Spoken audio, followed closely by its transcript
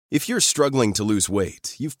If you're struggling to lose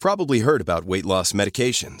weight, you've probably heard about weight loss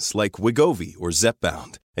medications like Wegovy or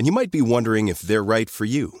Zepbound, and you might be wondering if they're right for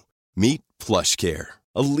you. Meet PlushCare,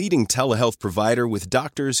 a leading telehealth provider with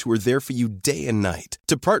doctors who are there for you day and night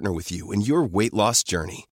to partner with you in your weight loss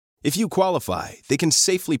journey. If you qualify, they can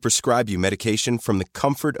safely prescribe you medication from the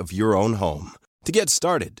comfort of your own home. To get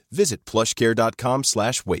started, visit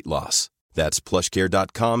plushcare.com/weightloss. That's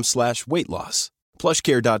plushcare.com/weightloss.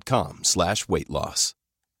 plushcare.com/weightloss.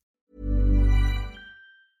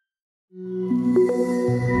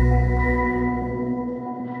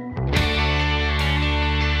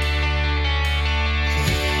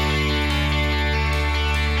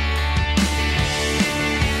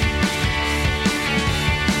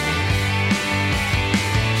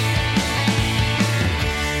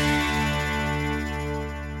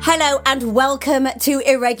 Hello and welcome to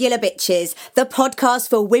Irregular Bitches, the podcast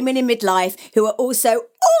for women in midlife who are also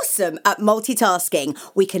awesome at multitasking.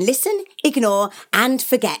 We can listen, ignore and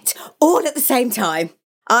forget all at the same time.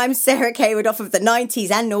 I'm Sarah Kaywood of the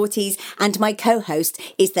 90s and noughties, and my co-host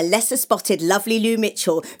is the lesser spotted lovely Lou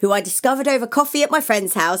Mitchell, who I discovered over coffee at my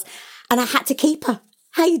friend's house and I had to keep her.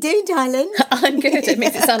 How you doing, darling? I'm good. It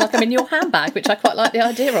makes it sound like I'm in your handbag, which I quite like the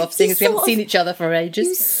idea of, seeing as we haven't seen each other for ages.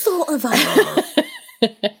 You sort of are.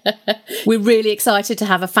 We're really excited to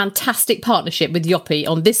have a fantastic partnership with Yoppy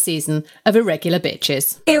on this season of Irregular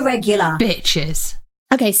Bitches. Irregular Bitches.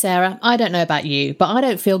 Okay, Sarah, I don't know about you, but I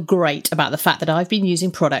don't feel great about the fact that I've been using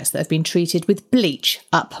products that have been treated with bleach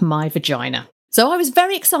up my vagina. So I was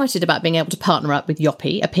very excited about being able to partner up with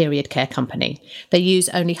Yoppy, a period care company. They use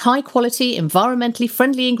only high-quality, environmentally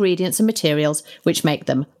friendly ingredients and materials which make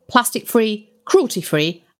them plastic-free,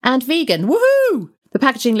 cruelty-free and vegan. Woohoo! The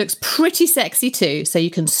packaging looks pretty sexy too, so you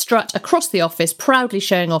can strut across the office proudly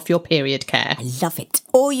showing off your period care. I love it.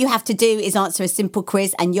 All you have to do is answer a simple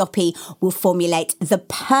quiz and Yoppy will formulate the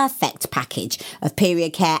perfect package of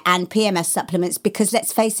period care and PMS supplements because,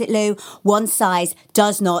 let's face it, Lou, one size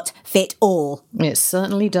does not fit all. It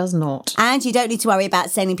certainly does not. And you don't need to worry about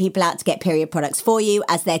sending people out to get period products for you,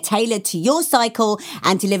 as they're tailored to your cycle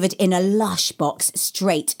and delivered in a lush box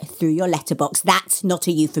straight through your letterbox. That's not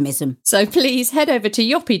a euphemism. So please head over to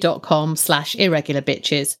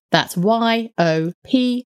yoppy.com/irregularbitches. That's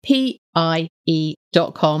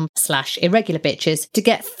yoppie.com/irregularbitches to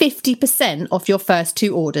get 50% off your first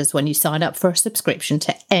 2 orders when you sign up for a subscription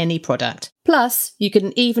to any product. Plus, you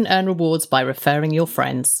can even earn rewards by referring your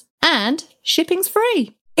friends. And shipping's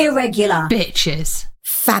free. Irregular Bitches.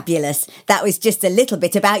 Fabulous. That was just a little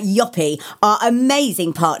bit about Yoppy, our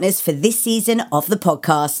amazing partners for this season of the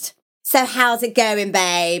podcast. So how's it going,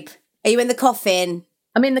 babe? Are you in the coffin?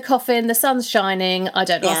 I'm in the coffin, the sun's shining. I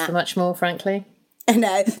don't ask for much more, frankly.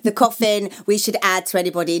 No, the coffin, we should add to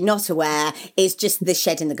anybody not aware, is just the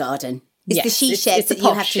shed in the garden. It's the she shed it's that a you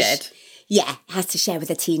posh have to shed. has to share with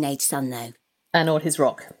a teenage son, though. And all his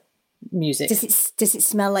rock music. Does it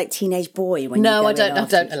smell like teenage boy when No, you I go in don't. I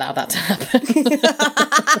don't allow that to happen.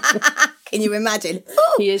 Can you imagine?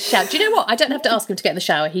 He is showered. Do you know what? I don't have to ask him to get in the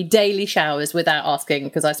shower. He daily showers without asking,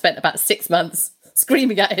 because I spent about 6 months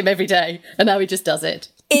screaming at him every day, and now he just does it.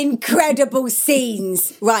 Incredible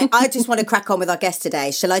scenes. Right, I just want to crack on with our guest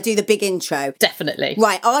today. Shall I do the big intro? Definitely.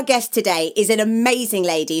 Right, our guest today is an amazing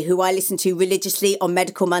lady who I listen to religiously on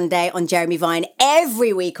Medical Monday on Jeremy Vine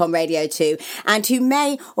every week on Radio 2, and who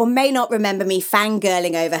may or may not remember me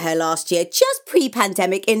fangirling over her last year, just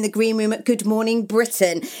pre-pandemic, in the green room at Good Morning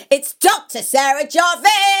Britain. It's Dr. Sarah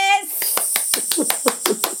Jarvis!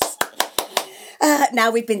 Now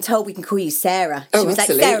we've been told we can call you Sarah. She was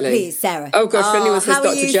absolutely. like, Sarah, please, Sarah. Oh, gosh, if anyone says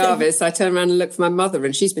Dr. you Jarvis, I turn around and look for my mother,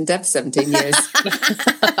 and she's been dead for 17 years.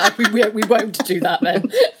 we won't do that then.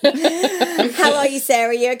 How are you,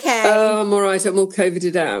 Sarah? You okay? Oh, I'm all right. I'm all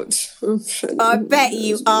COVIDed out. I bet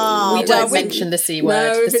you are. We don't mention the C word.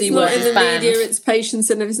 No, if the it's C not word in is the banned. media, it's patients,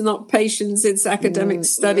 and if it's not patients, it's academic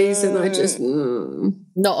studies, and I just...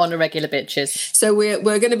 Not on Irregular Bitches. So we're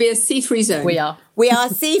going to be a C-free zone. We are. We are a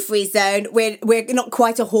sea-free zone. We're not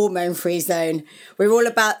quite a hormone-free zone. We're all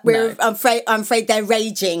about... I'm afraid they're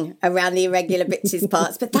raging around the Irregular Bitches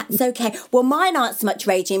parts, but that's okay. Well, mine aren't so much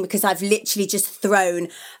raging because I've literally just thrown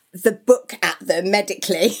the book at them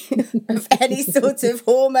medically of any sort of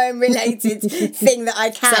hormone-related thing that I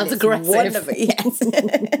can. Sounds aggressive. Wonderful, yes.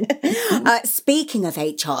 Speaking of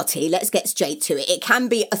HRT, let's get straight to it. It can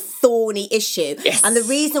be a thorny issue. Yes. And the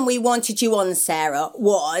reason we wanted you on, Sarah,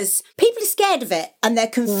 was people are scared of it and they're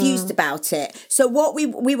confused about it. So what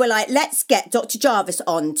we were like, let's get Dr. Jarvis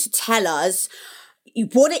on to tell us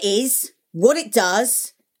what it is, what it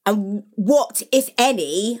does, and what, if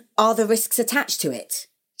any, are the risks attached to it.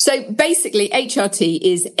 So basically, HRT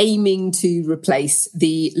is aiming to replace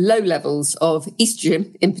the low levels of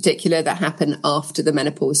estrogen, in particular, that happen after the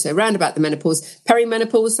menopause. So around about the menopause,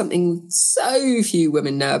 perimenopause, something so few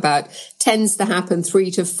women know about, tends to happen 3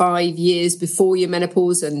 to 5 years before your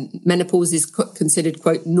menopause. And menopause is considered,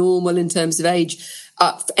 quote, normal in terms of age,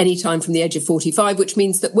 up any time from the age of 45, which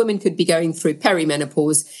means that women could be going through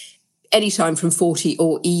perimenopause anytime from 40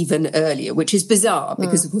 or even earlier, which is bizarre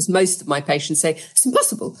because, of course, most of my patients say, it's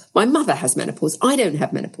impossible. My mother has menopause. I don't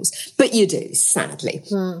have menopause. But you do, sadly.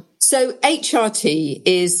 So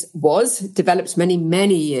HRT was developed many,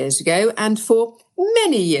 many years ago. And for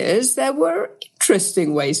many years, there were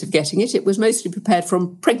interesting ways of getting it. It was mostly prepared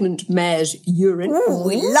from pregnant mare's urine. Ooh,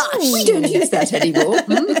 lush. We don't use that anymore.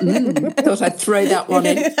 Thought I'd throw that one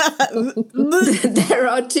in. There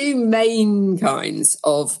are two main kinds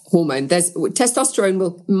of hormone. There's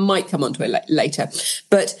testosterone, might come onto it later,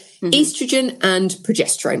 but estrogen and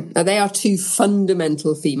progesterone. Now, they are two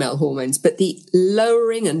fundamental female hormones, but the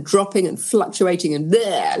lowering and dropping and fluctuating and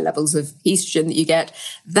levels of estrogen that you get,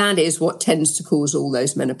 that is what tends to cause all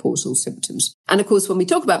those menopausal symptoms. And of course, when we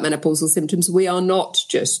talk about menopausal symptoms, we are not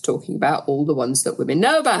just talking about all the ones that women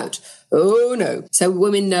know about. Oh, no. So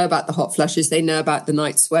women know about the hot flushes. They know about the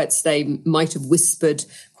night sweats. They might have whispered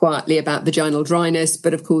quietly about vaginal dryness.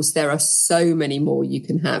 But of course, there are so many more you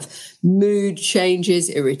can have. Mood changes,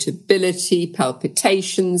 irritability,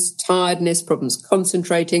 palpitations, tiredness, problems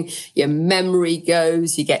concentrating. Your memory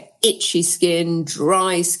goes. You get itchy skin,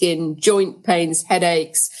 dry skin, joint pains,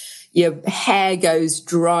 headaches. Your hair goes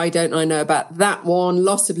dry. Don't I know about that one?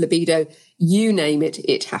 Loss of libido. You name it,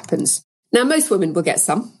 it happens. Now, most women will get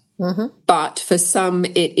some. But for some,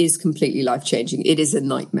 it is completely life-changing. It is a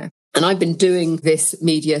nightmare. And I've been doing this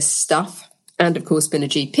media stuff and, of course, been a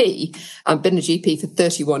GP. I've been a GP for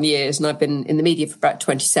 31 years and I've been in the media for about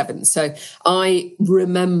 27. So I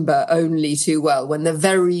remember only too well when the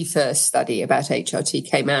very first study about HRT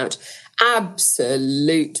came out,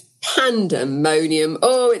 absolute pandemonium.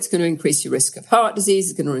 Oh, it's going to increase your risk of heart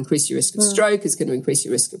disease. It's going to increase your risk of stroke. It's going to increase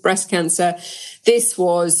your risk of breast cancer. This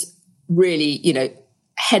was really,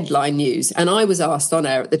 headline news. And I was asked on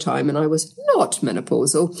air at the time, and I was not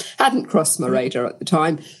menopausal, hadn't crossed my radar at the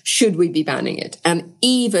time, should we be banning it? And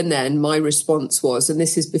even then, my response was, and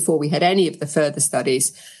this is before we had any of the further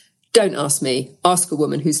studies, don't ask me, ask a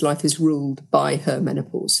woman whose life is ruled by her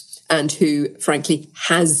menopause and who, frankly,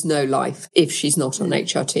 has no life if she's not on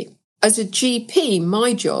HRT. As a GP,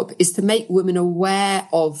 my job is to make women aware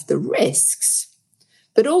of the risks,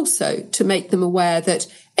 but also to make them aware that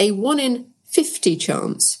a 1 in 50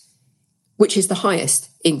 chance, which is the highest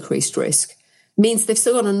increased risk, means they've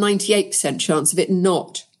still got a 98% chance of it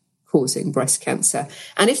not causing breast cancer.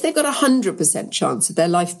 And if they've got a 100% chance of their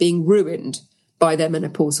life being ruined by their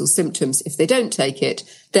menopausal symptoms, if they don't take it,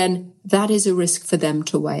 then that is a risk for them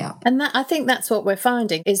to weigh up. And I think that's what we're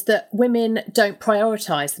finding, is that women don't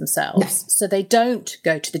prioritise themselves. No. So they don't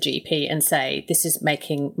go to the GP and say, this is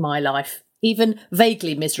making my life even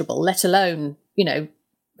vaguely miserable, let alone,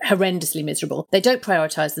 horrendously miserable. They don't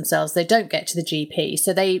prioritise themselves. They don't get to the GP.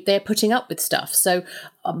 So they're putting up with stuff. So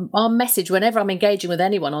our message, whenever I'm engaging with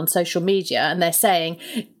anyone on social media and they're saying,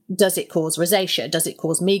 does it cause rosacea? Does it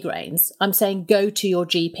cause migraines? I'm saying, go to your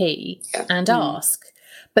GP and ask.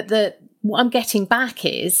 But what I'm getting back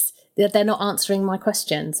is that they're not answering my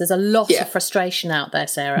questions. There's a lot of frustration out there,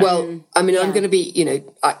 Sarah. Well, I'm going to be,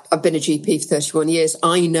 I've been a GP for 31 years.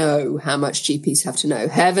 I know how much GPs have to know.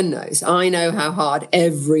 Heaven knows. I know how hard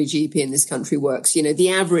every GP in this country works. The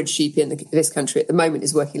average GP in this country at the moment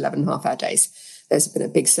is working 11.5-hour days. There's been a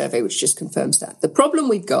big survey which just confirms that. The problem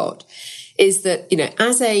we've got is that,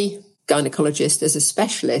 as a gynecologist, as a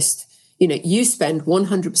specialist, you spend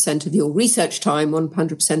 100% of your research time,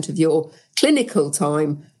 100% of your clinical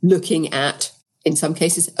time looking at, in some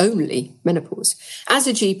cases, only menopause. As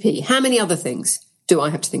a GP, how many other things do I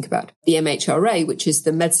have to think about? The MHRA, which is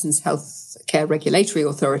the Medicines Healthcare Regulatory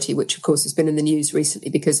Authority, which of course has been in the news recently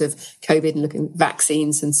because of COVID and looking at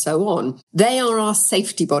vaccines and so on. They are our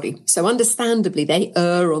safety body. So understandably, they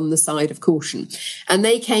err on the side of caution. And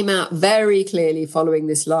they came out very clearly following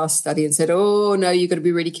this last study and said, oh no, you've got to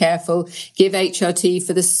be really careful. Give HRT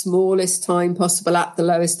for the smallest time possible at the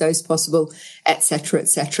lowest dose possible, etc.,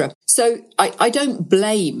 etc. So I don't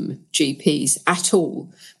blame GPs at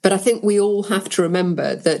all, but I think we all have to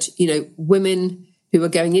remember that, women who are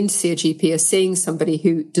going in to see a GP are seeing somebody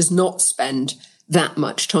who does not spend that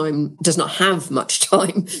much time, does not have much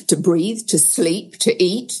time to breathe, to sleep, to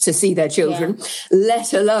eat, to see their children,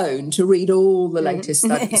 let alone to read all the latest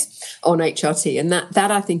studies on HRT. And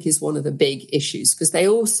that I think is one of the big issues, because they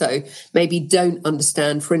also maybe don't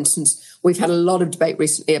understand, for instance, we've had a lot of debate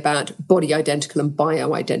recently about body identical and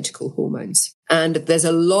bioidentical hormones. And there's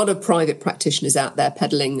a lot of private practitioners out there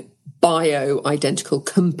peddling bioidentical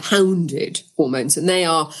compounded hormones, and they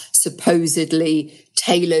are supposedly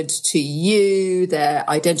tailored to you, they're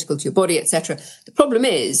identical to your body, etc. The problem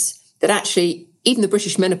is that actually even the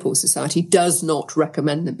British Menopause Society does not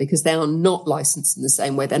recommend them, because they are not licensed in the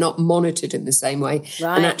same way. They're not monitored in the same way.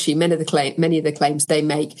 Right. And actually many of the claims they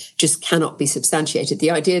make just cannot be substantiated. The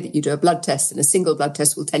idea that you do a blood test and a single blood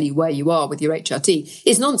test will tell you where you are with your HRT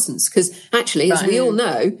is nonsense, because actually, as we all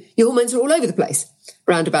know, your hormones are all over the place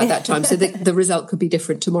round about that time. So the result could be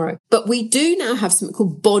different tomorrow. But we do now have something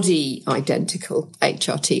called body identical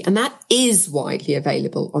HRT, and that is widely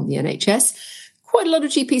available on the NHS. Quite a lot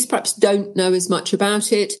of GPs perhaps don't know as much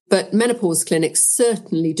about it, but menopause clinics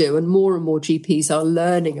certainly do, and more GPs are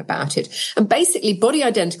learning about it. And basically, body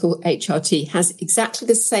identical HRT has exactly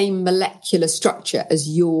the same molecular structure as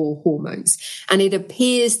your hormones, and it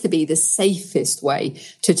appears to be the safest way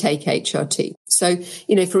to take HRT. So,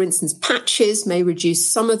 for instance, patches may reduce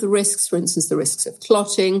some of the risks, for instance, the risks of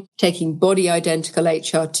clotting. Taking body identical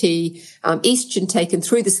HRT, estrogen taken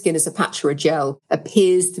through the skin as a patch or a gel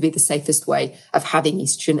appears to be the safest way of having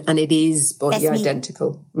estrogen, and it is body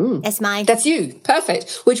identical. That's mine. That's you.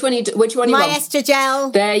 Perfect. Which one you want? My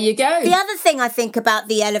estrogel. There you go. The other thing I think about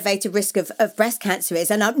the elevated risk of breast cancer is,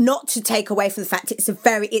 and not to take away from the fact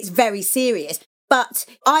it's very serious, but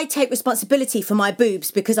I take responsibility for my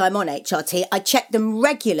boobs because I'm on HRT. I check them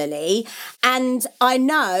regularly, and I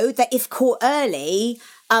know that if caught early,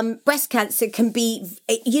 breast cancer can be,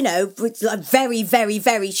 very, very,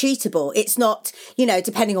 very treatable. It's not,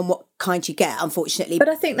 depending on what kind you get, unfortunately. But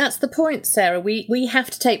I think that's the point, Sarah. We have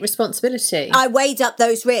to take responsibility. I weighed up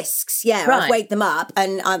those risks. Yeah, right. I've weighed them up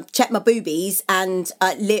and checked my boobies and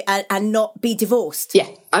not be divorced. Yeah,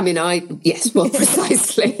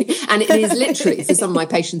 precisely. And it is literally, for some of my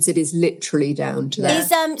patients, it is literally down to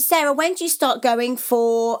that. Sarah, when do you start going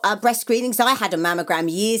for breast screenings? I had a mammogram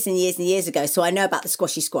years and years and years ago, so I know about the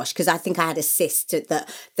squashy squash, because I think I had a cyst that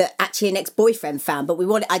actually an ex-boyfriend found. But the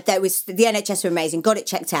NHS were amazing, got it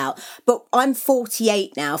checked out. But I'm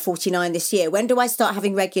 48 now, 49 this year. When do I start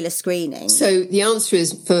having regular screening? So the answer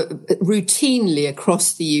is, for routinely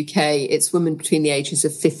across the UK, it's women between the ages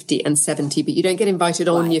of 50 and 70, but you don't get invited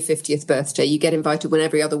on your 50th birthday. You get invited when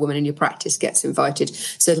every other woman in your practice gets invited.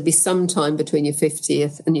 So it'll be sometime between your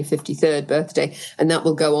 50th and your 53rd birthday, and that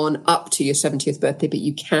will go on up to your 70th birthday, but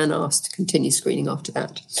you can ask to continue screening after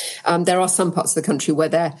that. There are some parts of the country where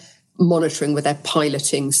they're monitoring, where they're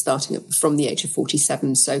piloting starting from the age of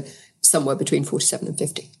 47, so somewhere between 47 and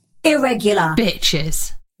 50. Irregular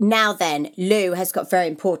bitches. Now then, Lou has got a very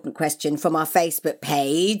important question from our Facebook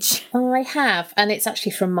page. I have, and it's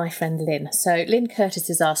actually from my friend Lynn. So Lynn Curtis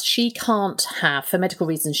has asked, for medical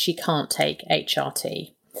reasons, she can't take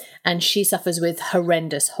HRT, and she suffers with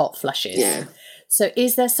horrendous hot flushes. Yeah. So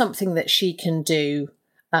is there something that she can do,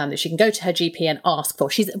 that she can go to her GP and ask for?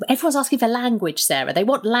 Everyone's asking for language, Sarah. They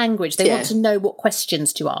want language. They want to know what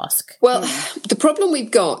questions to ask. Well, the problem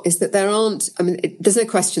we've got is that there's no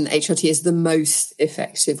question that HRT is the most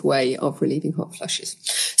effective way of relieving hot flushes.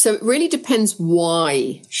 So it really depends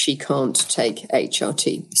why she can't take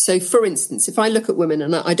HRT. So, for instance, if I look at women,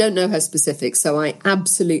 and I don't know her specifics, so I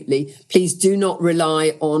absolutely, please do not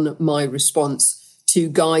rely on my response to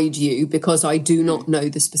guide you, because I do not know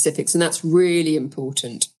the specifics, and that's really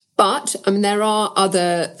important. But there are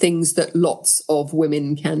other things that lots of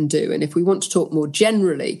women can do. And if we want to talk more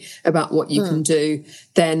generally about what you can do,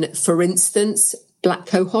 then, for instance, black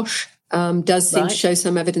cohosh does seem to show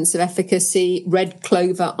some evidence of efficacy. Red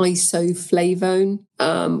clover isoflavone,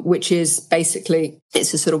 which is basically,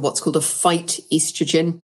 it's a sort of what's called a fight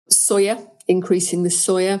estrogen. Soya, increasing the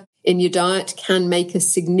soya in your diet can make a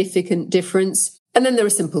significant difference. And then there are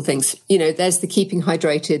simple things. There's the keeping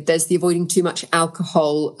hydrated. There's the avoiding too much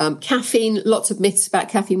alcohol. Caffeine, lots of myths about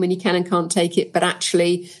caffeine when you can and can't take it. But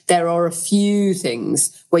actually, there are a few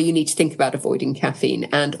things where you need to think about avoiding caffeine,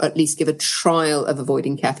 and at least give a trial of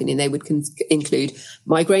avoiding caffeine. And they would include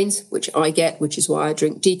migraines, which I get, which is why I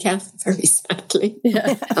drink decaf, very sadly.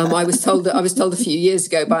 Yeah. I was told a few years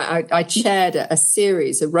ago, I chaired a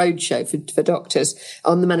series, a roadshow for doctors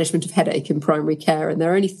on the management of headache in primary care. And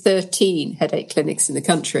there are only 13 headache clinics in the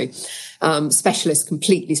country,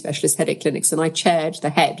 completely specialist headache clinics. And I chaired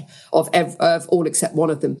the head of all except one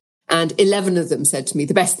of them. And 11 of them said to me,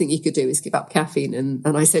 the best thing you could do is give up caffeine. And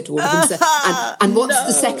I said to all of them, and what's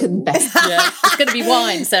the second best? Yeah, it's going to be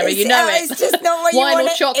wine, Sarah. You know it. It's just not what wine you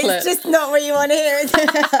want. Or chocolate. It's just not what you want to hear.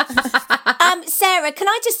 Sarah, can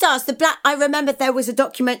I just ask I remember there was a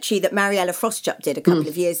documentary that Mariella Frostrup did a couple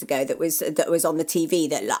of years ago that was on the TV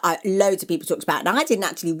that loads of people talked about, and I didn't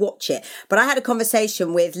actually watch it, but I had a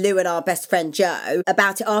conversation with Lou and our best friend Jo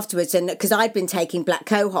about it afterwards, and because I'd been taking black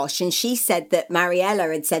cohosh, and she said that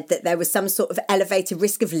Mariella had said that there was some sort of elevated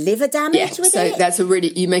risk of liver damage with it. So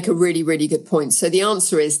you make a really, really good point. So the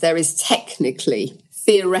answer is there is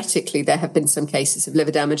theoretically, there have been some cases of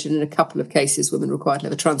liver damage, and in a couple of cases, women required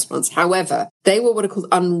liver transplants. However, they were what are called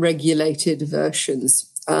unregulated versions.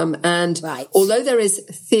 Although there is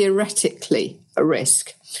theoretically a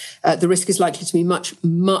risk, the risk is likely to be much,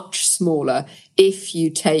 much smaller if you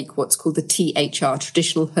take what's called the THR,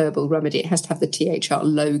 traditional herbal remedy. It has to have the THR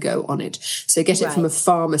logo on it. So get it from a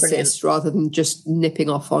pharmacist rather than just nipping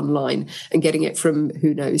off online and getting it from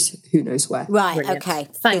who knows where. Right, Brilliant. okay.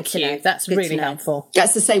 Thank you. That's really helpful.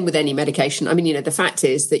 That's the same with any medication. I mean, the fact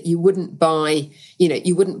is that you wouldn't buy your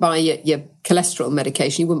cholesterol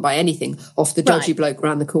medication. You wouldn't buy anything off the dodgy bloke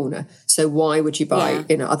around the corner. So why would you buy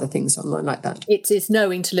other things online like that? It's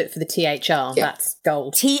knowing to look for the THR. Yeah. That's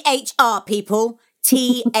gold. THR, people. THR.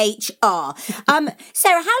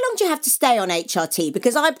 Sarah, how long do you have to stay on HRT?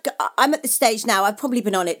 Because I'm at the stage now, I've probably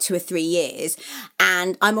been on it 2 or 3 years,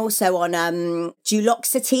 and I'm also on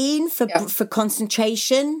duloxetine for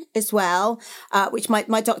concentration as well, which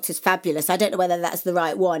my doctor's fabulous. I don't know whether that's the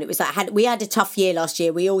right one. It was like we had a tough year last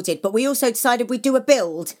year, we all did, but we also decided we'd do a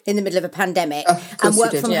build in the middle of a pandemic and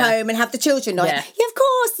work from home and have the children on it. Yeah, of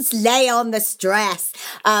course, just lay on the stress.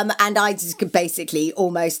 And I just basically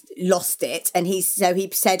almost lost it. And he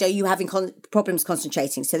said, are you having problems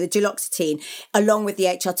concentrating? So the duloxetine along with the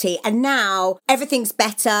HRT. And now everything's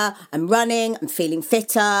better. I'm running. I'm feeling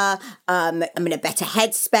fitter. I'm in a better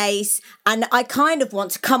headspace. And I kind of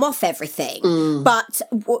want to come off everything. But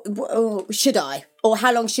should I? Or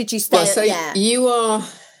how long should you stay? You are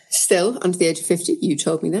still under the age of 50. You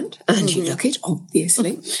told me that. And you look it,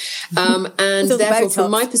 obviously. And therefore,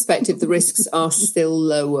 from my perspective, the risks are still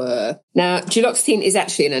lower. Now, duloxetine is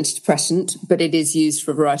actually an antidepressant, but it is used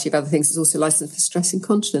for a variety of other things. It's also licensed for stress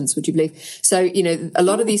incontinence, would you believe? So, a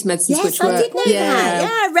lot of these medicines I did know that.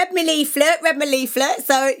 Yeah, read my leaflet.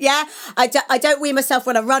 So, I don't wee myself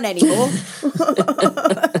when I run anymore.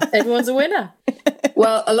 Everyone's a winner.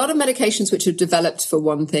 Well, a lot of medications which are developed for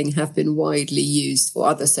one thing have been widely used for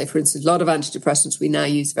others. So, for instance, a lot of antidepressants we now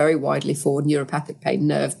use very widely for neuropathic pain,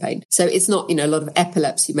 nerve pain. So it's not, a lot of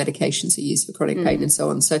epilepsy medications are used for chronic pain and so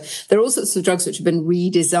on. So there are all sorts of drugs which have been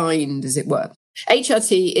redesigned, as it were.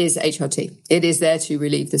 HRT is HRT. It is there to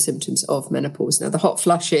relieve the symptoms of menopause. Now, the hot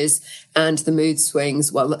flushes and the mood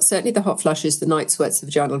swings, well, certainly the hot flushes, the night sweats, the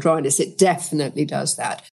vaginal dryness, it definitely does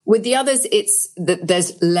that. With the others, it's that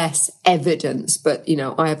there's less evidence, but,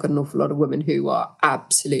 I have got an awful lot of women who are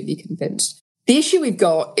absolutely convinced. The issue we've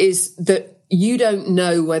got is that you don't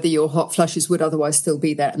know whether your hot flushes would otherwise still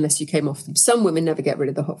be there unless you came off them. Some women never get rid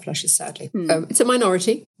of the hot flushes, sadly. It's a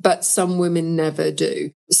minority, but some women never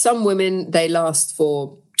do. Some women, they last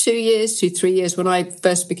for 2 years, 3 years. When I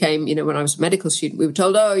first became, when I was a medical student, we were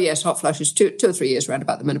told, oh, yes, hot flushes, 2 or 3 years around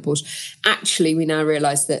about the menopause. Actually, we now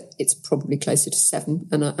realise that it's probably closer to 7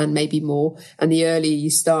 and maybe more. And the earlier you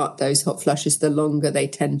start those hot flushes, the longer they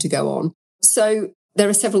tend to go on. So there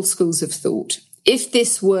are several schools of thought. If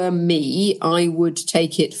this were me, I would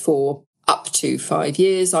take it for up to 5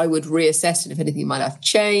 years. I would reassess it if anything in my life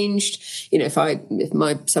changed. If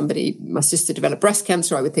my sister developed breast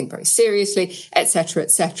cancer, I would think very seriously, etc.,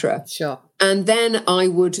 etc. Sure. And then I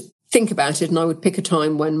would think about it, and I would pick a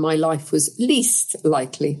time when my life was less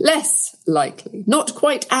likely, not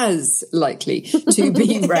quite as likely to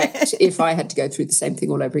be wrecked if I had to go through the same thing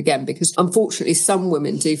all over again. Because unfortunately, some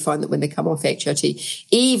women do find that when they come off HRT,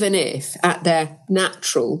 even if at their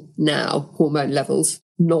natural now hormone levels,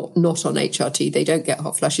 not on HRT, they don't get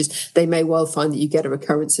hot flushes, they may well find that you get a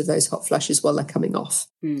recurrence of those hot flushes while they're coming off.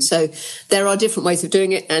 So there are different ways of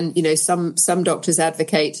doing it. And, some doctors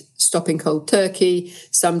advocate stopping cold turkey.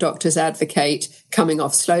 Some doctors advocate coming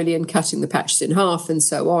off slowly and cutting the patches in half and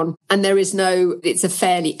so on. And it's a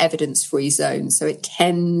fairly evidence-free zone. So it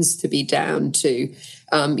tends to be down to,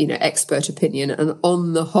 expert opinion. And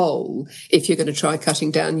on the whole, if you're going to try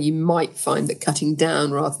cutting down, you might find that cutting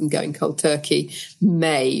down rather than going cold turkey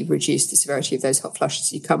may reduce the severity of those hot flushes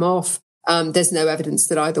as you come off. There's no evidence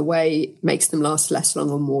that either way makes them last less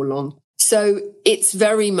long or more long. So it's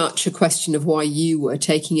very much a question of why you were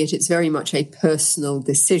taking it. It's very much a personal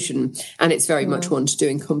decision, and it's very much one to do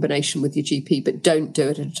in combination with your GP, but don't do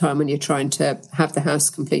it at a time when you're trying to have the house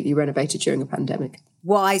completely renovated during a pandemic.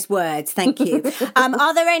 Wise words. Thank you.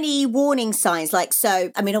 Are there any warning signs?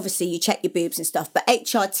 Obviously you check your boobs and stuff, but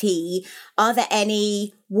HRT, are there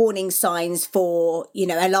any warning signs for,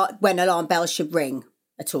 when alarm bells should ring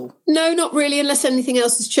at all? No, not really, unless anything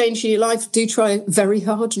else has changed in your life. Do try very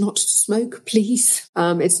hard not to smoke, please.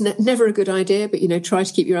 It's never a good idea, but, try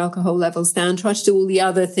to keep your alcohol levels down. Try to do all the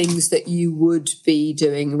other things that you would be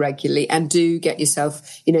doing regularly, and do get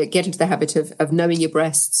yourself, get into the habit of knowing your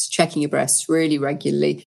breasts, checking your breasts really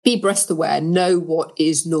regularly. Be breast aware, know what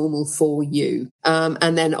is normal for you.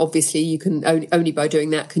 And then obviously you can only by doing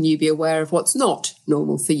that can you be aware of what's not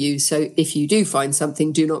normal for you. So if you do find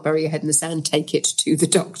something, do not bury your head in the sand, take it to the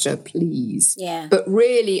doctor, please. Yeah. But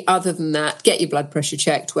really, other than that, get your blood pressure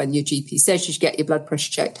checked when your GP says you should get your blood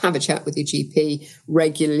pressure checked. Have a chat with your GP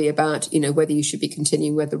regularly about, whether you should be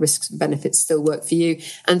continuing, whether risks and benefits still work for you,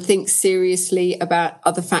 and think seriously about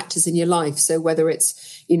other factors in your life. So whether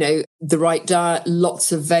it's, the right diet,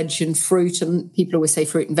 lots of veg and fruit, and people always say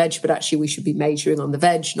fruit and veg, but actually we should be majoring on the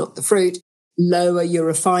veg, not the fruit. Lower your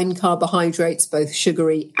refined carbohydrates, both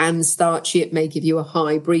sugary and starchy. It may give you a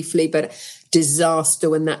high briefly, but disaster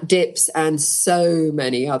when that dips, and so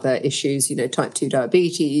many other issues, type 2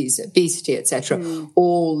 diabetes, obesity, etc.,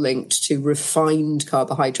 all linked to refined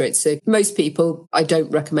carbohydrates. So most people, I don't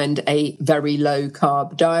recommend a very low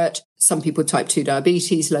carb diet. Some people with type 2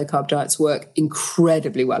 diabetes, low carb diets work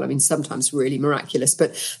incredibly well. I mean, sometimes really miraculous.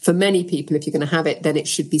 But for many people, if you're going to have it, then it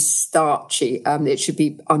should be starchy. It should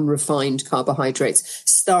be unrefined carbohydrates,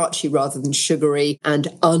 starchy rather than sugary, and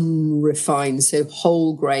unrefined. So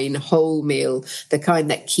whole grain, whole meal, the kind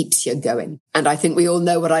that keeps you going. And I think we all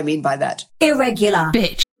know what I mean by that. Irregular.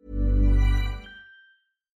 Bitch.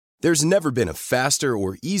 There's never been a faster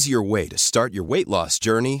or easier way to start your weight loss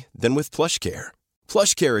journey than with PlushCare.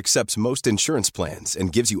 PlushCare accepts most insurance plans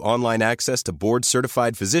and gives you online access to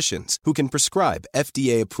board-certified physicians who can prescribe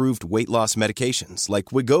FDA-approved weight loss medications like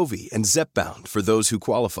Wegovy and Zepbound for those who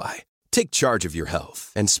qualify. Take charge of your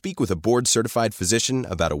health and speak with a board-certified physician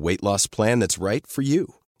about a weight loss plan that's right for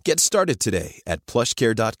you. Get started today at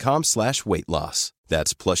plushcare.com/weightloss.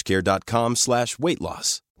 That's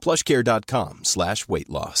plushcare.com/weightloss.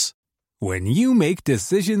 plushcare.com/weightloss. When you make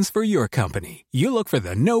decisions for your company, you look for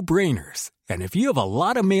the no-brainers. And if you have a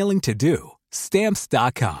lot of mailing to do,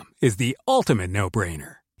 Stamps.com is the ultimate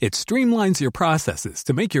no-brainer. It streamlines your processes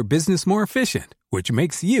to make your business more efficient, which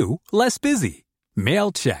makes you less busy.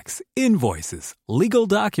 Mail checks, invoices, legal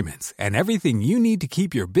documents, and everything you need to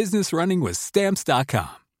keep your business running with Stamps.com.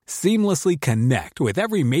 Seamlessly connect with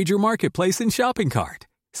every major marketplace and shopping cart.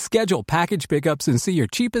 Schedule package pickups and see your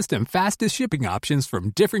cheapest and fastest shipping options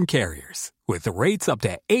from different carriers, with rates up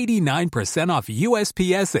to 89% off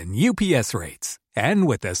USPS and UPS rates. And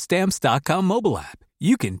with the Stamps.com mobile app,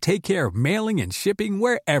 you can take care of mailing and shipping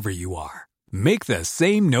wherever you are. Make the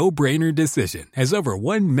same no-brainer decision as over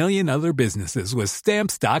 1 million other businesses with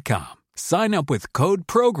Stamps.com. Sign up with code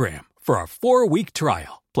PROGRAM for a 4-week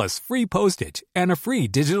trial, plus free postage and a free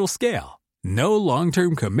digital scale. No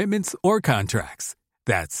long-term commitments or contracts.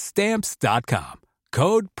 That's Stamps.com.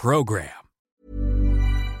 Code PROGRAM.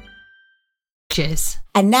 Cheers.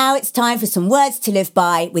 And now it's time for some words to live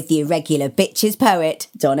by with the Irregular Bitches poet,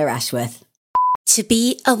 Donna Ashworth. To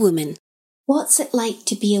be a woman. What's it like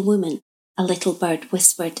to be a woman? A little bird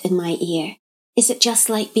whispered in my ear. Is it just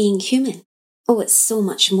like being human? Oh, it's so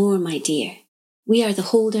much more, my dear. We are the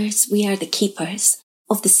holders, we are the keepers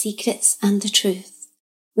of the secrets and the truth.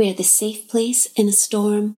 We are the safe place in a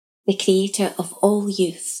storm, the creator of all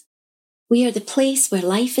youth. We are the place where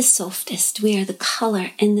life is softest. We are the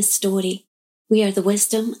colour in the story. We are the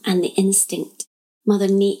wisdom and the instinct, Mother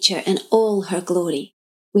Nature in all her glory.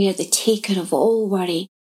 We are the taker of all worry.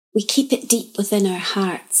 We keep it deep within our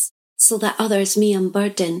hearts, so that others may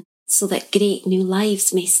unburden, so that great new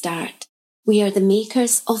lives may start. We are the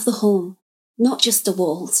makers of the home, not just the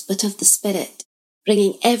walls, but of the spirit,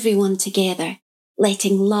 bringing everyone together,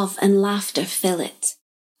 letting love and laughter fill it.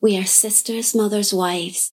 We are sisters, mothers,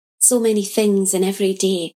 wives, so many things in every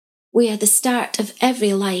day. We are the start of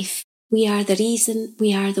every life. We are the reason,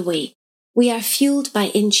 we are the way. We are fueled by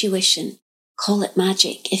intuition. Call it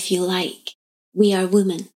magic if you like. We are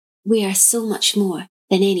women. We are so much more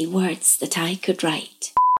than any words that I could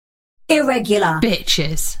write. Irregular.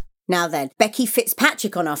 Bitches. Now then, Becky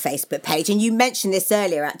Fitzpatrick on our Facebook page, and you mentioned this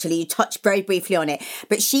earlier, actually, you touched very briefly on it,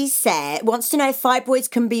 but she wants to know if fibroids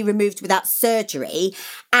can be removed without surgery,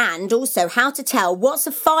 and also how to tell what's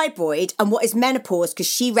a fibroid and what is menopause, because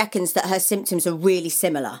she reckons that her symptoms are really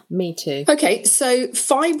similar. Me too. Okay, so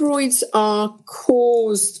fibroids are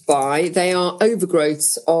caused by, they are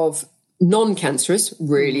overgrowths of non-cancerous,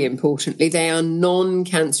 really importantly, they are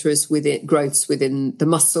non-cancerous growths within the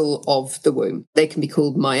muscle of the womb. They can be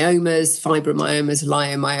called myomas, fibromyomas,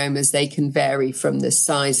 leiomyomas. They can vary from the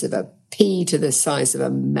size of a pea to the size of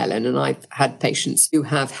a melon. And I've had patients who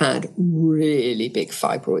have had really big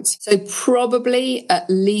fibroids. So probably at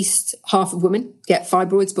least half of women get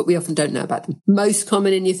fibroids, but we often don't know about them. Most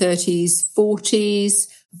common in your 30s, 40s,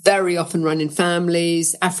 very often run in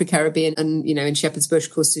families, Afro-Caribbean, and, in Shepherd's Bush,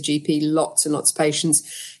 of course, the GP, lots and lots of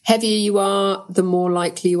patients. Heavier you are, the more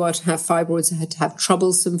likely you are to have fibroids, to have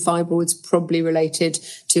troublesome fibroids, probably related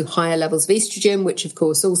to higher levels of estrogen, which of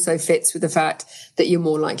course also fits with the fact that you're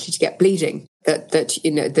more likely to get bleeding, that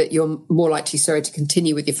you're more likely, to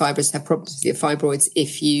continue with your fibroids, have problems with your fibroids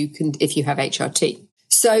if you have HRT.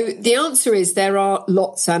 So the answer is there are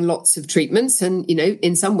lots and lots of treatments, and,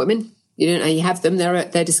 in some women, you don't know you have them.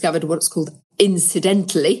 They're discovered what's called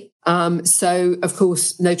incidentally. So, of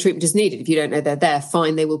course, no treatment is needed. If you don't know they're there,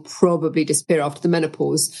 fine, they will probably disappear after the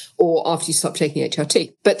menopause or after you stop taking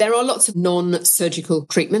HRT. But there are lots of non-surgical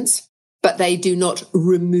treatments, but they do not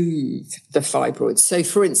remove the fibroids. So,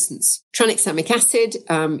 for instance, tranexamic acid,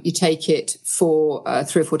 you take it for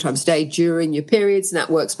 3 or 4 times a day during your periods, and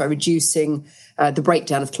that works by reducing the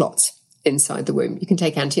breakdown of clots inside the womb. You can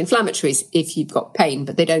take anti-inflammatories if you've got pain,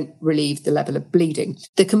 but they don't relieve the level of bleeding.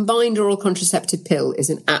 The combined oral contraceptive pill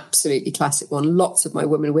is an absolutely classic one. Lots of my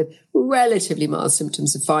women with relatively mild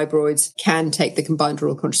symptoms of fibroids can take the combined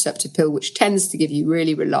oral contraceptive pill, which tends to give you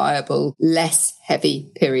really reliable, less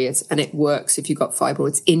heavy periods. And it works if you've got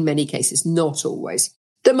fibroids in many cases, not always.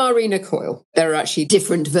 The Mirena coil. There are actually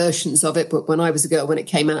different versions of it, but when I was a girl, when it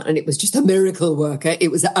came out, and it was just a miracle worker,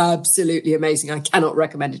 it was absolutely amazing. I cannot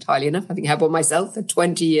recommend it highly enough, having had one myself for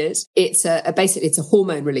 20 years. It's basically a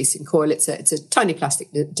hormone releasing coil. It's a tiny plastic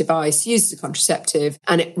device used as a contraceptive,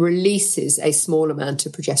 and it releases a small amount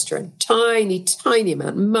of progesterone. Tiny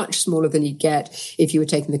amount, much smaller than you get if you were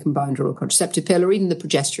taking the combined oral contraceptive pill or even the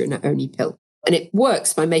progesterone only pill. And it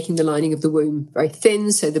works by making the lining of the womb very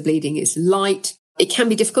thin, so the bleeding is light. It can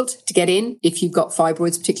be difficult to get in if you've got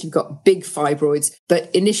fibroids, particularly if you've got big fibroids.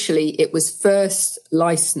 But initially, it was first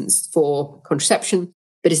licensed for contraception,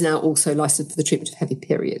 but is now also licensed for the treatment of heavy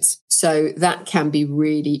periods. So that can be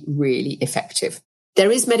really, really effective.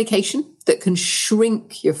 There is medication that can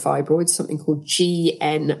shrink your fibroids, something called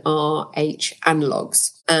GnRH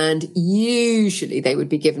analogues. And usually they would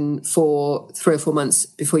be given for 3 or 4 months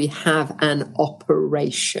before you have an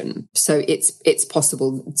operation. So it's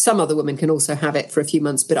possible. Some other women can also have it for a few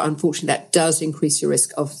months, but unfortunately that does increase your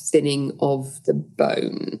risk of thinning of the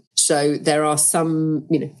bone. So there are some,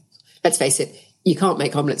 let's face it, you can't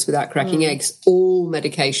make omelets without cracking eggs. All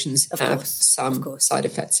medications have some side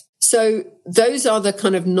effects. So those are the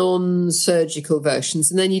kind of non-surgical versions.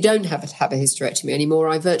 And then you don't have to have a hysterectomy anymore.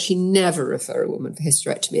 I virtually never refer a woman for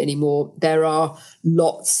hysterectomy anymore. There are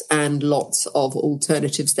lots and lots of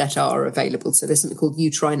alternatives that are available. So there's something called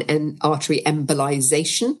uterine artery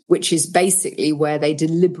embolization, which is basically where they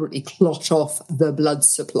deliberately clot off the blood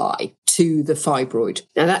supply to the fibroid.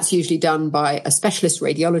 Now, that's usually done by a specialist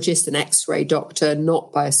radiologist, an X-ray doctor,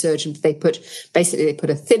 not by a surgeon. They put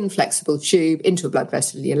a thin, flexible tube into a blood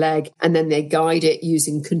vessel in your leg, and then they guide it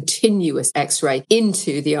using continuous X-ray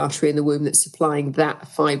into the artery in the womb that's supplying that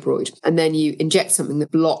fibroid. And then you inject something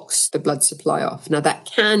that blocks the blood supply off. Now, that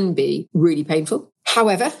can be really painful.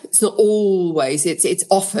 However, it's not always. It's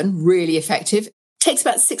often really effective. It takes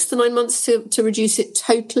about 6 to 9 months to reduce it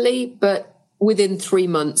totally, but within 3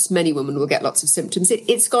 months, many women will get lots of symptoms.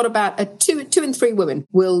 It's got about 2 in 3 women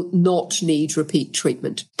will not need repeat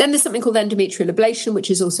treatment. Then there's something called endometrial ablation,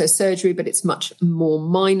 which is also surgery, but it's much more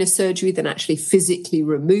minor surgery than actually physically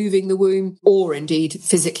removing the womb or indeed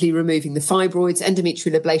physically removing the fibroids.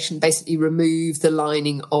 Endometrial ablation basically removes the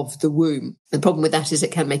lining of the womb. The problem with that is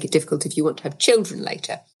it can make it difficult if you want to have children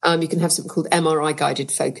later. You can have something called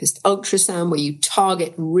MRI-guided focused ultrasound, where you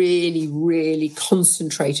target really, really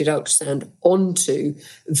concentrated ultrasound onto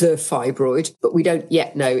the fibroid, but we don't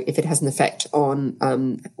yet know if it has an effect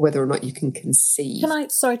on whether or not you can conceive.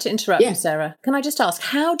 Sorry to interrupt you, Sarah. Can I just ask,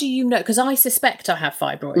 how do you know? Because I suspect I have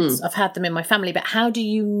fibroids. I've had them in my family, but how do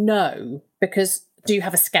you know? Because Do you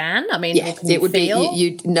have a scan? I mean, Yeah, can you it would feel? be,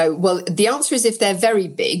 you know, well, the answer is if they're very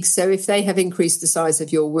big. So if they have increased the size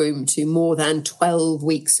of your womb to more than 12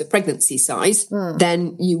 weeks of pregnancy size,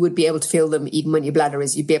 then you would be able to feel them even when your bladder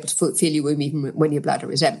is, you'd be able to feel your womb even when your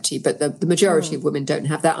bladder is empty. But the majority of women don't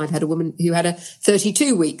have that. I've had a woman who had a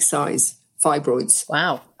 32-week size fibroids.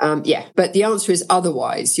 Wow. Yeah, but the answer is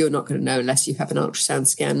otherwise you're not going to know unless you have an ultrasound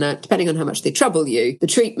scan. Now, depending on how much they trouble you, the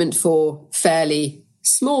treatment for fairly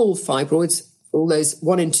small fibroids, all those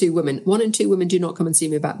 1 in 2 women do not come and see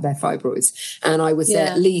me about their fibroids. And I would say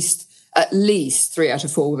at least 3 out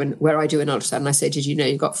of 4 women where I do an ultrasound and I say, did you know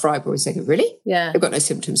you've got fibroids? They go, really? Yeah. I've got no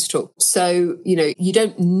symptoms at all. So, you know, you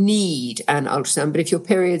don't need an ultrasound, but if your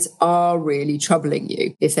periods are really troubling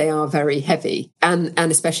you, if they are very heavy, and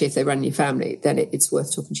especially if they run in your family, then it's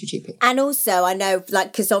worth talking to your GP. And also, I know,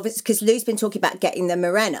 like, because Lou's been talking about getting the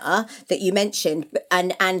Mirena that you mentioned,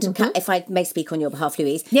 and if I may speak on your behalf,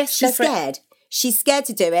 Louise, yes, she's scared. She's scared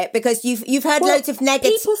to do it because you've heard loads of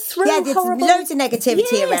negative. People throw there's horrible, loads of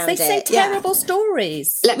negativity around it. They say terrible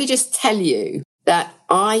stories. Let me just tell you that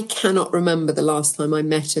I cannot remember the last time I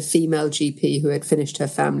met a female GP who had finished her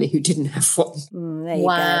family who didn't have one. There you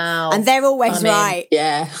Wow. go. And they're always right.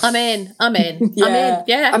 Yeah. I'm in.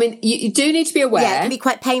 Yeah. I mean, you do need to be aware. Yeah, it can be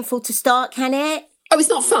quite painful to start, can it? Oh, it's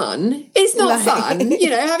not fun. It's not fun.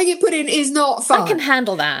 You know, having it put in is not fun. I can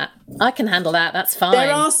handle that. That's fine.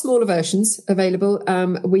 There are smaller versions available.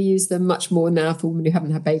 We use them much more now for women who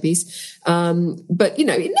haven't had babies. But, you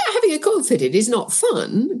know, having a cord fitted is not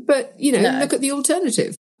fun. But, you know, look at the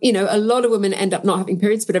alternative. You know, a lot of women end up not having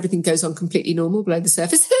periods, but everything goes on completely normal below the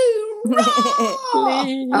surface.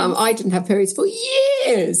 I didn't have periods for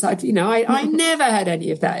years. I never had any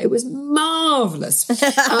of that. It was marvelous.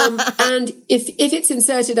 And if it's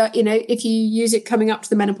inserted, if you use it coming up to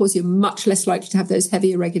the menopause, you're much less likely to have those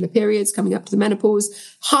heavy irregular periods coming up to the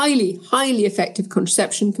menopause. Highly, highly effective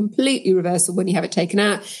contraception, completely reversible when you have it taken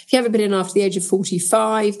out. If you have it been in after the age of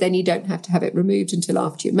 45, then you don't have to have it removed until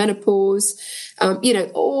after your menopause.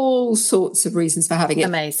 All sorts of reasons for having it.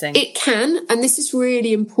 Amazing. It can, and this is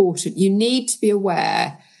really important, you need to be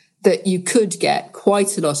aware that you could get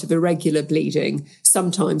quite a lot of irregular bleeding,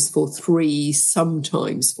 sometimes for 3,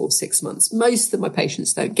 sometimes for 6 months. Most of my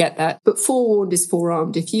patients don't get that, but forewarned is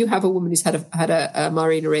forearmed. If you have a woman who's had a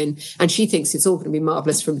Mirena in and she thinks it's all going to be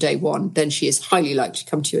marvellous from day one, then she is highly likely to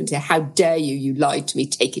come to you and say, how dare you lied to me,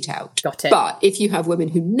 take it out. Got it. But if you have women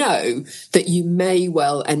who know that you may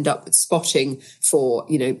well end up with spotting for,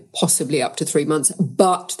 possibly up to 3 months,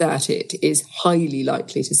 but that it is highly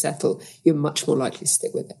likely to settle, you're much more likely to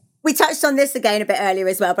stick with it. We touched on this again a bit earlier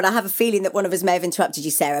as well, but I have a feeling that one of us may have interrupted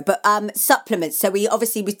you, Sarah. But supplements. So we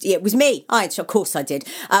obviously, it was me. Of course I did.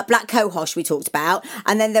 Black cohosh we talked about.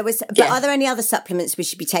 And then there was, but are there any other supplements we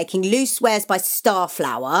should be taking? Loose swears by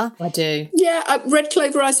Starflower. I do. Yeah, red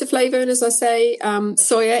clover isoflavone, as I say.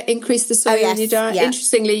 Soya, increase the soya in your diet. Yeah.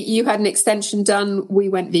 Interestingly, you had an extension done. We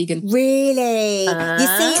went vegan. Really? You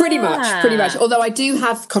see? Pretty much. Although I do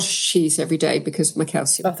have cottage cheese every day because of my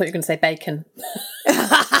calcium. I thought you were going to say bacon.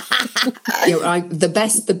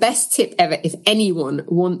 The best tip ever, if anyone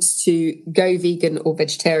wants to go vegan or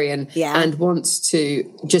vegetarian and wants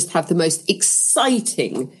to just have the most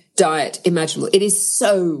exciting diet imaginable, it is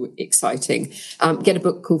so exciting. Get a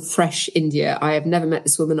book called Fresh India. I have never met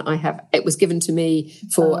this woman. It was given to me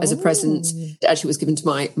as a present. Actually, it was given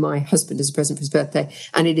to my husband as a present for his birthday,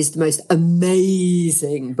 and it is the most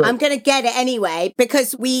amazing book. I'm going to get it anyway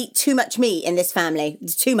because we eat too much meat in this family.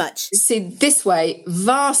 It's too much. See, this way,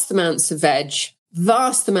 vast amounts of veg,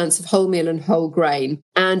 vast amounts of wholemeal and whole grain.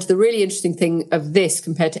 And the really interesting thing of this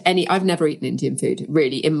compared to I've never eaten Indian food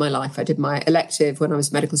really in my life. I did my elective when I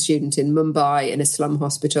was a medical student in Mumbai in a slum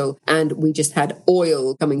hospital, and we just had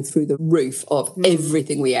oil coming through the roof of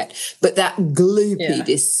everything we ate. But that gloopy,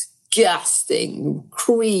 disgusting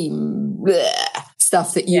cream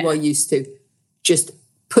stuff that you are used to, just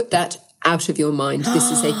put that out of your mind.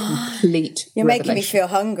 This is a complete You're revelation. making me feel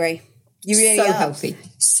hungry. You really are.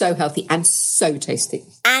 So healthy and so tasty.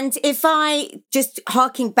 And if I just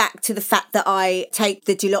harking back to the fact that I take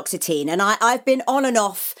the duloxetine, and I've been on and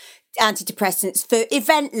off antidepressants for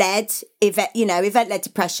event-led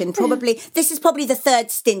depression. This is probably the third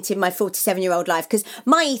stint in my 47-year-old life, because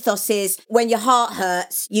my ethos is when your heart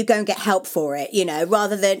hurts, you go and get help for it,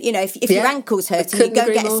 rather than, if your ankle's hurting, you go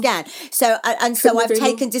and get a scan. So I've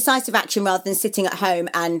taken decisive action rather than sitting at home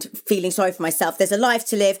and feeling sorry for myself. There's a life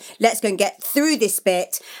to live. Let's go and get through this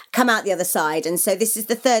bit, come out the other side. And so this is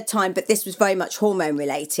the third time, but this was very much hormone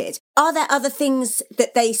related. are there other things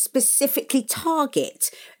that they specifically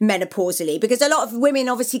target menopausally? Because a lot of women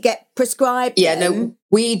obviously get prescribed No,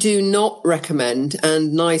 we do not recommend,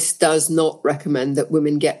 and NICE does not recommend, that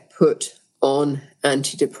women get put on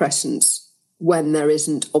antidepressants when there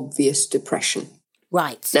isn't obvious depression.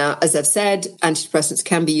 Right. Now, as I've said, antidepressants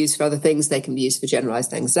can be used for other things. They can be used for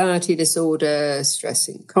generalized anxiety disorder, stress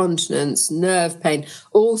incontinence, nerve pain,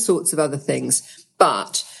 all sorts of other things.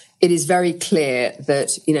 But it is very clear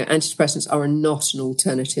that, antidepressants are not an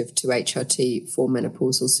alternative to HRT for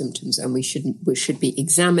menopausal symptoms, and we should be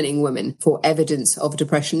examining women for evidence of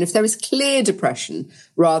depression. If there is clear depression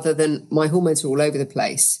rather than my hormones are all over the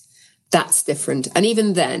place, that's different. And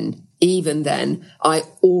even then, I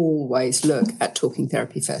always look at talking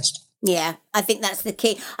therapy first. Yeah, I think that's the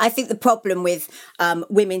key. I think the problem with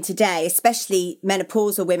women today, especially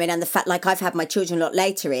menopausal women, and the fact, like I've had my children a lot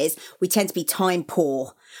later, is we tend to be time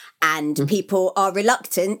poor. And people are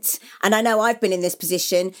reluctant, and I know I've been in this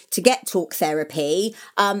position, to get talk therapy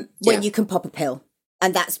when you can pop a pill.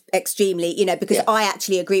 And that's extremely, because I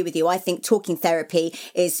actually agree with you. I think talking therapy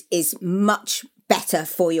is much better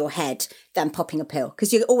for your head than popping a pill,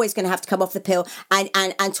 because you're always going to have to come off the pill, and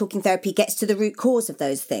talking therapy gets to the root cause of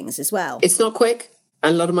those things as well. It's not quick,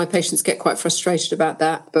 and a lot of my patients get quite frustrated about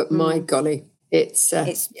that, but my golly, it's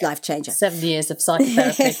life changer. 7 years of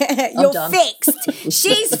psychotherapy. You're done. Fixed.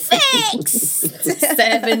 She's fixed.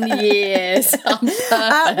 7 years. I'm perfect.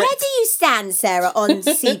 Where do you stand, Sarah, on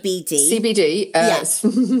CBD? CBD.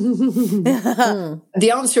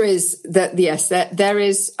 The answer is that yes, there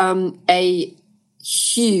is a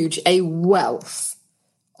wealth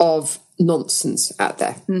of nonsense out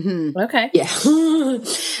there. Mm-hmm. Okay. Yeah.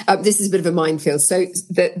 This is a bit of a minefield. So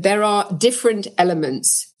there are different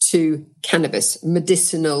elements to cannabis,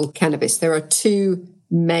 medicinal cannabis. There are two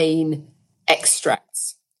main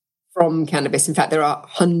extracts from cannabis. In fact, there are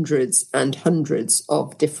hundreds and hundreds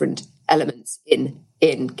of different elements in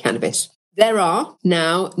cannabis. There are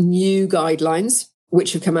now new guidelines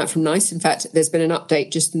which have come out from NICE. In fact, there's been an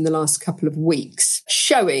update just in the last couple of weeks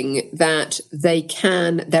showing that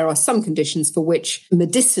there are some conditions for which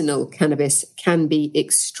medicinal cannabis can be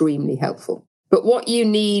extremely helpful. But what you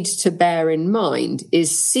need to bear in mind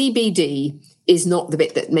is CBD is not the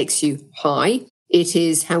bit that makes you high. It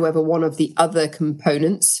is, however, one of the other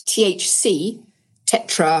components. THC,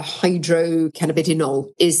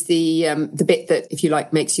 tetrahydrocannabidiol, is the bit that, if you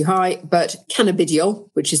like, makes you high. But cannabidiol,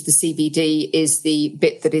 which is the CBD, is the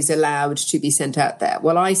bit that is allowed to be sent out there.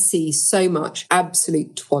 Well, I see so much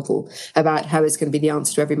absolute twaddle about how it's going to be the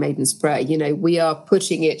answer to every maiden spray. We are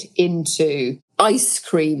putting it into ice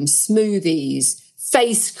cream, smoothies,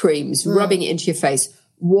 face creams, rubbing it into your face.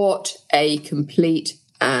 What a complete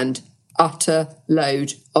and utter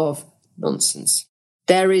load of nonsense.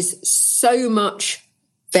 There is so much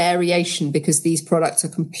variation because these products are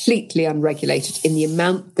completely unregulated in the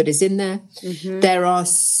amount that is in there. Mm-hmm. There are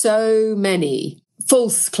so many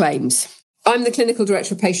false claims. I'm the clinical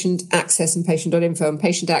director of Patient Access and Patient.info. And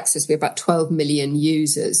Patient Access, we have about 12 million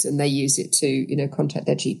users, and they use it to, contact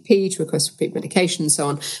their GP to request repeat medication and so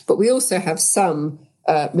on. But we also have some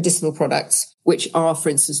medicinal products which are, for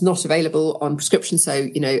instance, not available on prescription. So,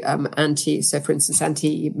 for instance,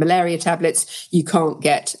 anti-malaria tablets, you can't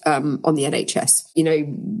get on the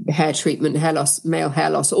NHS, hair treatment, hair loss, male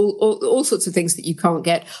hair loss, all sorts of things that you can't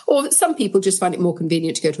get. Or some people just find it more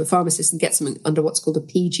convenient to go to a pharmacist and get something under what's called a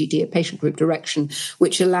PGD, a patient group direction,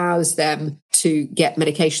 which allows them to get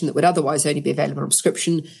medication that would otherwise only be available on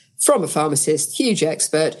prescription from a pharmacist, huge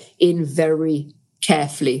expert, in very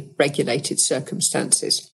carefully regulated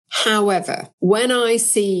circumstances. However, when I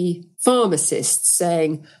see pharmacists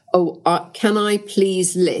saying, can I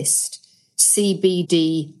please list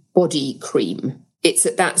CBD body cream? It's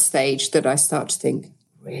at that stage that I start to think,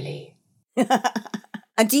 really?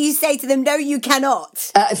 And do you say to them, no, you cannot?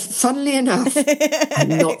 Funnily enough, I'm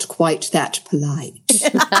not quite that polite.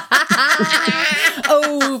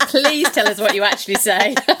 Oh, please tell us what you actually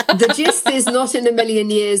say. The gist is not in a million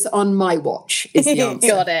years on my watch, is the answer.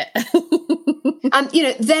 Got it. And,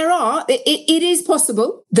 it is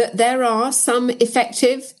possible that there are some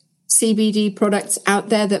effective CBD products out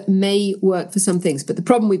there that may work for some things. But the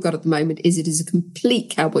problem we've got at the moment is it is a complete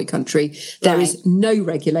cowboy country. There is no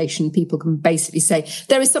regulation. People can basically say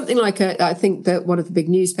there is something like I think that one of the big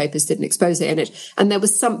newspapers did an expose in it. And there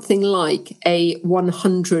was something like a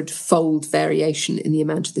 100-fold variation in the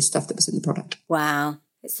amount of this stuff that was in the product. Wow.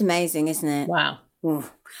 It's amazing, isn't it? Wow. Ooh.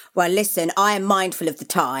 Well, listen, I am mindful of the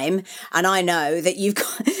time, and I know that you've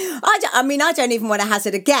got... I don't even want to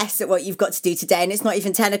hazard a guess at what you've got to do today, and it's not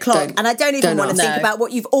even 10 o'clock. And I don't even want to think about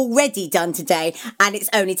what you've already done today, and it's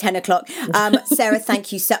only 10 o'clock. Sarah,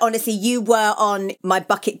 thank you. So honestly, you were on my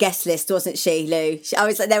bucket guest list, wasn't she, Lou?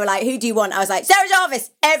 They were like, who do you want? I was like, Sarah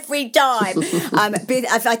Jarvis, every time.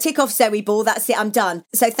 If I tick off Zoe Ball, that's it, I'm done.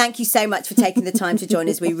 So thank you so much for taking the time to join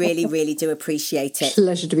us. We really, really do appreciate it.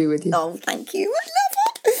 Pleasure to be with you. Oh, thank you. I love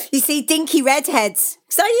it. You see, dinky redheads.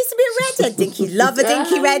 Because I used to be a redhead, dinky. Love a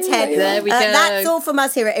dinky redhead. There we go. That's all from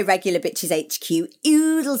us here at Irregular Bitches HQ.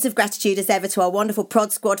 Oodles of gratitude as ever to our wonderful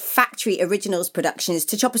Prod Squad Factory Originals Productions,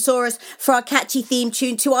 to Choposaurus for our catchy theme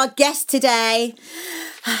tune, to our guest today,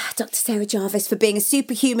 Dr. Sarah Jarvis, for being a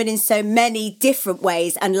superhuman in so many different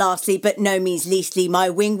ways. And lastly, but no means leastly, my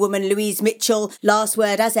wing woman, Louise Mitchell. Last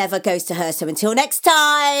word, as ever, goes to her. So until next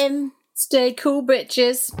time. Stay cool,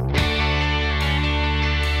 bitches.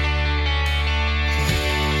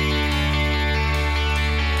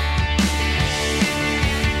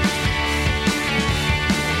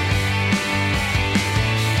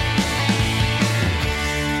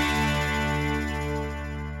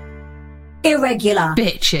 Irregular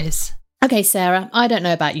bitches. Okay, Sarah, I don't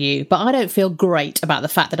know about you, but I don't feel great about the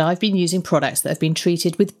fact that I've been using products that have been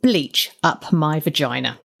treated with bleach up my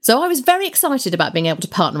vagina. So I was very excited about being able to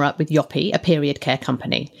partner up with Yoppy, a period care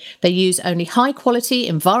company. They use only high-quality,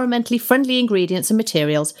 environmentally friendly ingredients and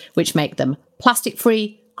materials which make them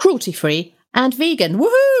plastic-free, cruelty-free and vegan.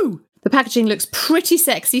 Woohoo! The packaging looks pretty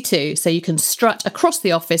sexy too, so you can strut across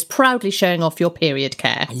the office proudly showing off your period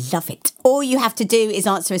care. I love it. All you have to do is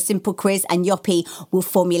answer a simple quiz and Yoppy will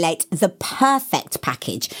formulate the perfect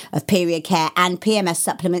package of period care and PMS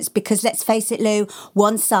supplements because, let's face it, Lou,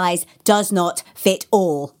 one size does not fit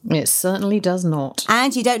all. It certainly does not.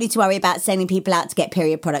 And you don't need to worry about sending people out to get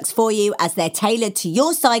period products for you, as they're tailored to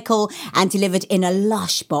your cycle and delivered in a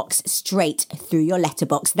lush box straight through your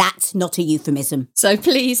letterbox. That's not a euphemism. So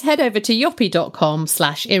please head over to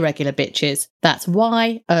yoppy.com/irregularbitches. That's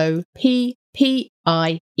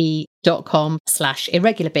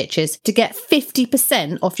YOPPIE.com/irregularbitches to get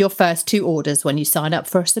 50% off your first 2 orders when you sign up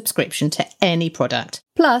for a subscription to any product.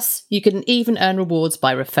 Plus, you can even earn rewards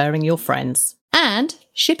by referring your friends. And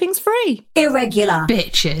shipping's free. Irregular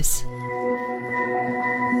bitches.